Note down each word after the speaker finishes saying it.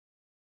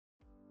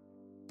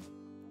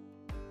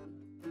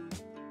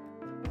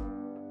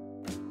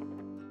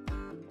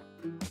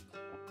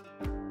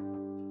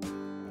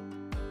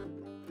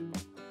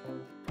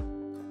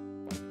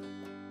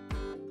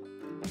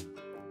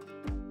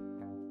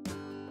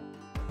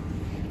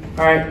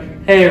All right,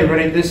 hey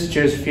everybody, this is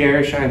Joseph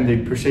Yarish. I'm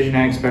the Precision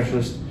Ag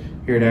Specialist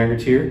here at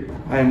Agriteer.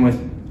 I'm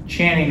with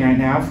Channing right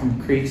now from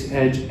Creek's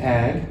Edge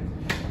Ag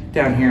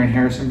down here in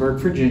Harrisonburg,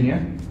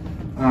 Virginia.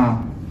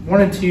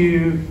 Wanted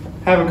to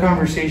have a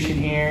conversation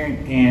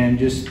here and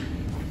just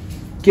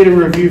get a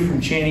review from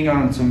Channing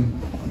on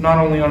not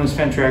only on his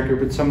Fendt tractor,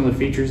 but some of the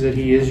features that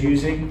he is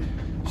using.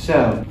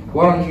 So,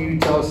 why don't you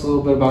tell us a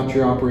little bit about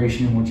your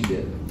operation and what you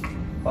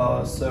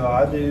did? So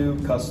I do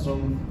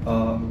custom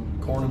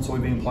corn and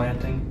soybean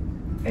planting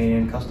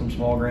and custom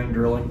small grain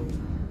drilling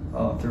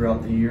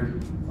throughout the year.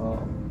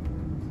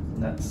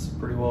 And that's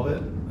pretty well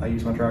it. I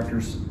use my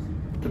tractors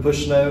to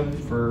push snow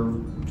for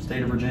the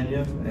state of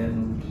Virginia,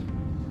 and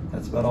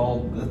that's about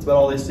all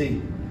they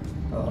see.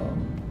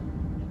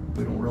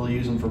 We don't really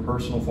use them for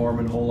personal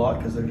farming a whole lot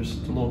because they're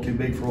just a little too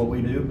big for what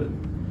we do, but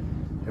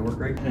they work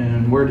great.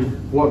 And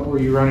what were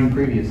you running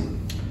previously?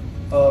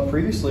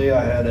 Previously,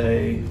 I had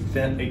a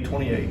Fendt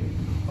 828,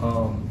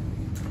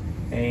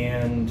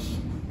 and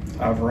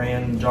I've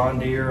ran John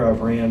Deere,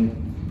 I've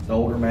ran the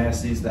older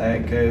Masseys, the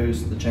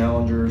Agcos, the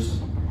Challengers,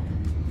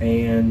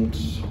 and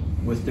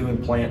with doing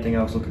planting,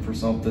 I was looking for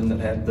something that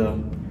had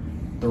the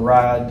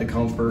ride, the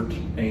comfort,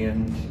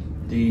 and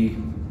the,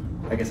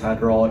 I guess,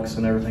 hydraulics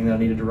and everything that I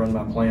needed to run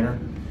my planter,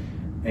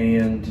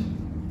 and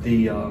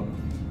the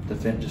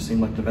Fendt just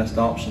seemed like the best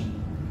option.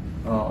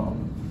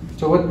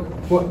 So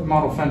what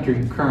model Fendt are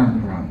you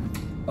currently running?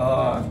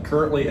 I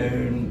currently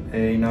own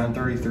a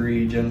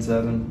 933 Gen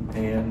 7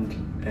 and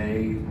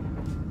a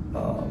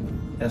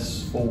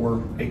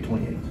S4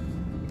 828.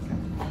 Okay.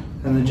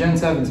 And the Gen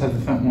 7s have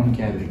the Fendt 1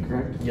 cavity,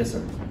 correct? Yes, sir.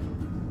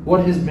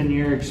 What has been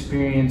your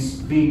experience,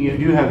 being you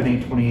do have an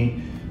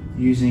 828,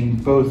 using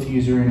both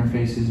user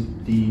interfaces,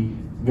 the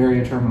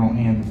Vario terminal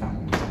and the Fendt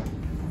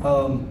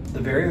 1? The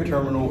Vario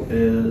terminal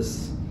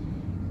is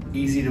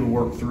easy to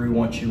work through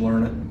once you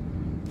learn it.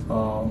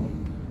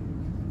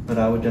 But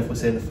I would definitely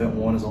say the Fendt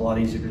 1 is a lot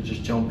easier to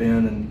just jump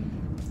in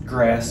and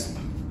grasp.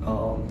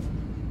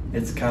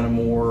 It's kind of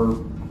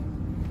more,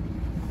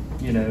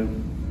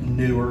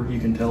 newer. You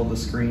can tell the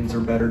screens are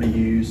better to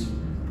use.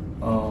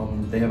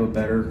 They have a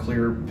better,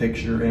 clear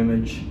picture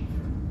image,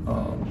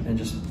 and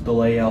just the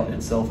layout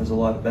itself is a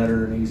lot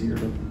better and easier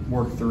to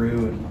work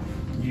through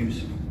and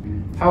use.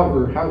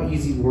 How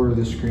easy were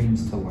the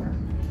screens to learn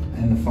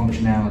and the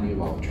functionality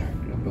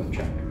of both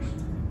tractors?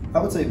 I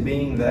would say,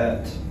 being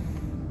that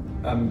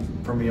I'm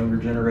from a younger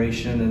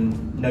generation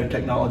and know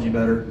technology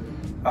better,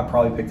 I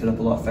probably picked it up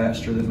a lot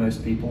faster than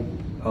most people,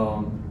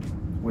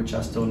 which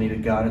I still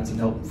needed guidance and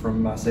help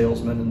from my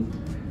salesmen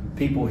and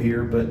people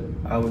here, but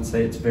I would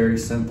say it's very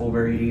simple,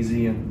 very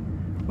easy,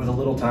 and with a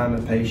little time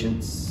and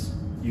patience,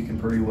 you can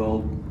pretty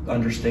well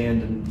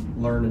understand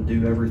and learn and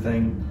do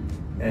everything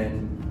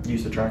and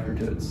use the tractor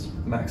to its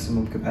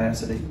maximum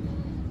capacity.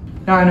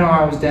 Now, I know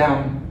I was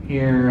down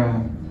here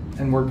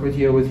and worked with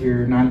you with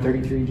your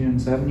 933 Gen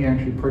 7. You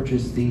actually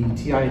purchased the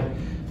TI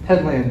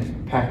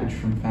headland package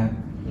from Fendt.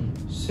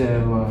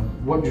 So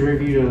what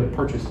drove you to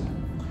purchase it?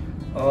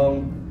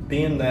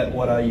 Being that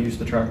what I use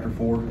the tractor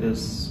for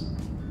is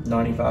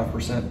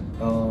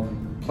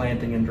 95%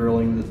 planting and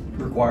drilling that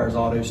requires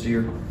auto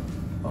steer,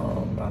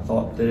 I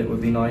thought that it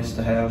would be nice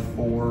to have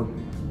for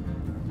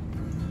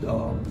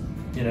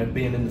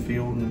being in the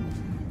field and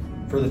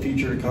for the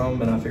future to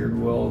come. And I figured,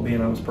 well,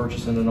 being I was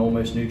purchasing an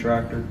almost new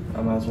tractor,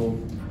 I might as well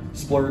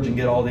splurge and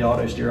get all the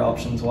auto steer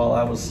options while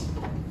I was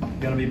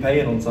going to be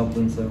paying on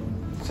something.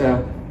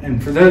 So,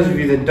 and for those of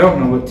you that don't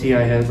know what TI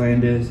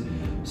headland is,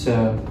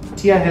 so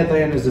TI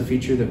headland is a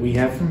feature that we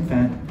have from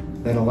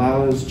Fendt that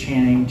allows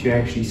Channing to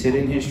actually sit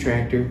in his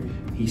tractor.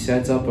 He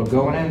sets up a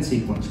go and end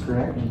sequence,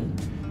 correct?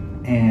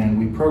 Mm-hmm. And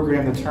we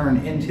program the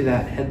turn into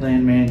that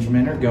headland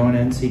management or go and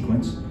end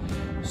sequence.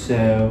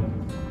 So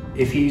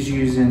if he's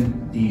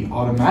using the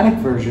automatic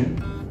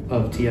version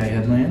of TI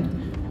headland,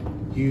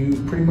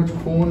 you pretty much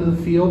pull into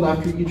the field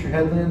after you get your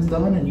headlands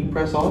done and you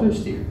press auto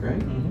steer, right?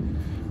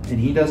 Mm-hmm. And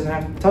he doesn't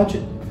have to touch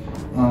it.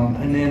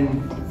 And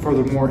then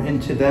furthermore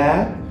into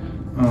that,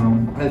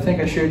 I think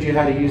I showed you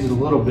how to use it a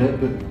little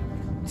bit, but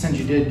since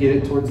you did get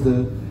it towards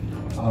the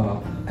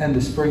end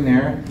of spring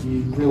there,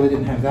 you really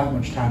didn't have that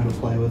much time to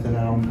play with it,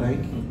 I don't think.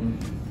 Mm-hmm.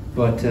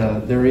 But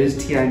there is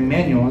TI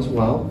manual as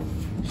well,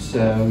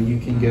 so you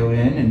can go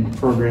in and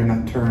program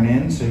that turn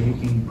in so you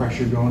can press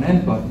your go and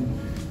end button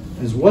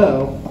as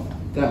well.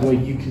 That way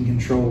you can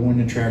control when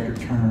the tractor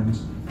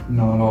turns,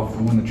 not off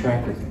when the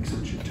tractor thinks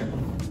it should turn.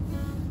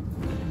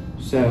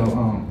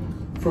 So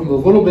from the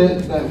little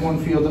bit, that one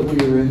field that we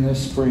were in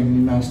this spring we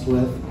messed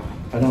with,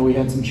 I know we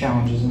had some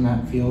challenges in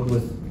that field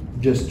with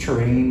just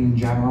terrain in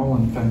general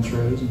and fence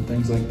rows and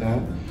things like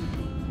that.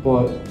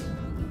 But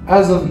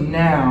as of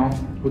now,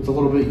 with the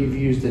little bit you've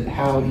used it,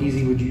 how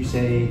easy would you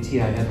say TI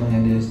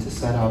headland is to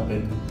set up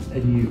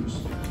and use?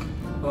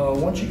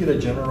 Once you get a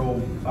general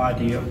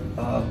idea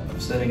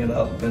of setting it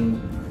up,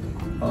 and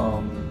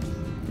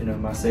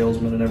my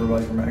salesman and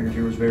everybody from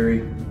Agriteer was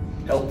very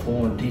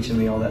helpful in teaching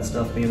me all that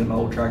stuff, being that my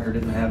old tractor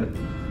didn't have it.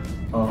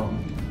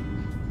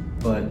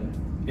 But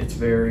it's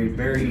very,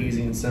 very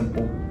easy and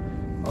simple.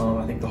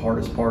 I think the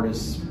hardest part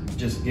is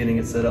just getting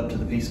it set up to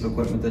the piece of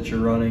equipment that you're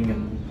running,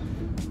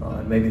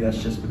 and maybe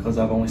that's just because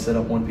I've only set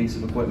up one piece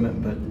of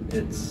equipment, but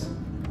it's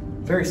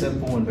very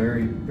simple and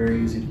very,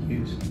 very easy to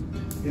use.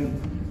 Yeah.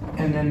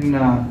 And then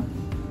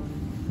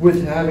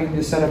with having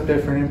to set up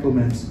different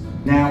implements,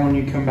 now when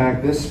you come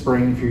back this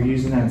spring, if you're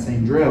using that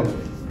same drill,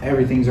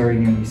 everything's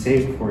already going to be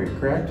saved for you,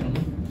 correct?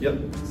 Mm-hmm. Yep,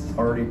 it's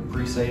already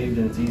pre-saved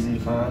and it's easy to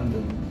find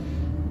and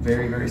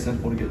very, very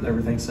simple to get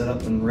everything set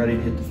up and ready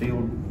to hit the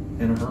field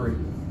in a hurry.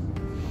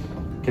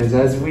 Because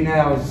as we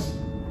know, as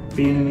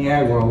being in the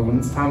ag world, when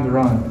it's time to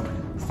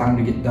run, it's time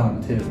to get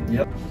done too.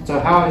 Yep. So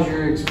how has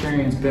your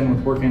experience been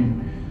with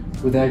working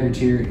with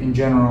Agriteer in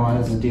general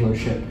as a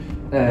dealership?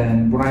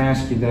 And when I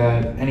ask you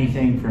that,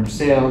 anything from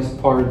sales,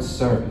 parts,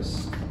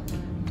 service?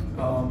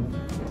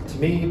 To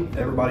me,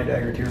 everybody at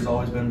Agriteer has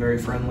always been very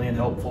friendly and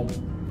helpful,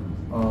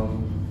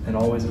 and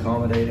always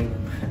accommodating.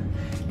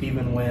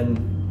 Even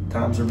when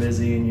times are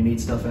busy and you need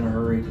stuff in a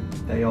hurry,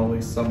 they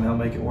always somehow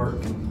make it work,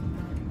 and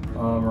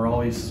are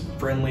always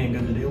friendly and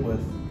good to deal with.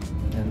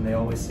 And they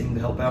always seem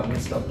to help out and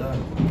get stuff done.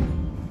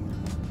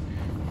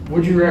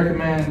 Would you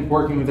recommend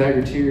working with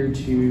Agriteer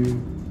to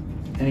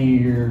any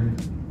of your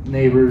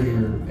neighbors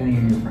or any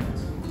of your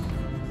friends?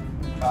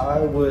 I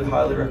would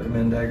highly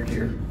recommend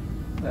Agriteer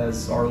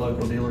as our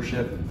local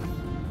dealership.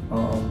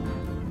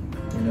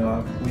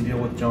 We deal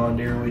with John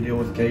Deere, we deal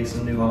with Case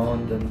and New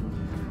Holland,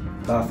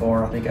 and by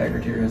far I think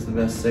Agriteer has the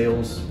best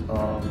sales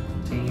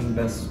team,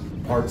 best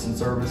parts and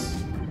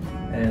service,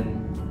 and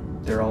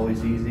they're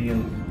always easy,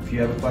 and if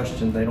you have a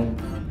question, they don't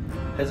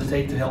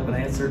hesitate to help and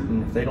answer it,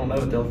 and if they don't know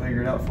it, they'll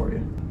figure it out for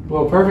you.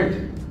 Well,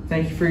 perfect.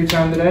 Thank you for your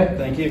time today.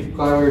 Thank you.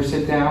 Glad we were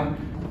sit down.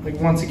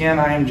 Once again,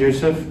 I am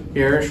Joseph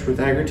Garish with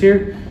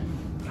Agriteer.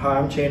 Hi,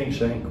 I'm Channing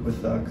Shank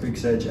with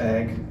Creek's Edge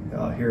Ag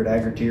here at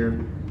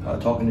Agriteer,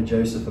 talking to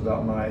Joseph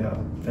about my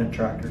Fendt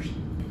tractors.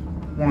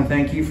 I want to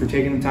thank you for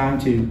taking the time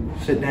to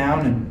sit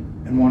down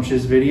and watch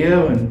this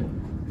video,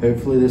 and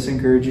hopefully this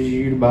encourages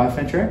you to buy a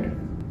Fendt tractor.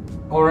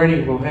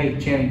 Alrighty, well hey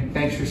Channing,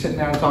 thanks for sitting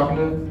down and talking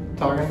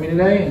to me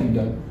today, and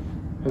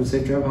have a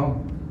safe drive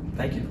home.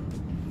 Thank you.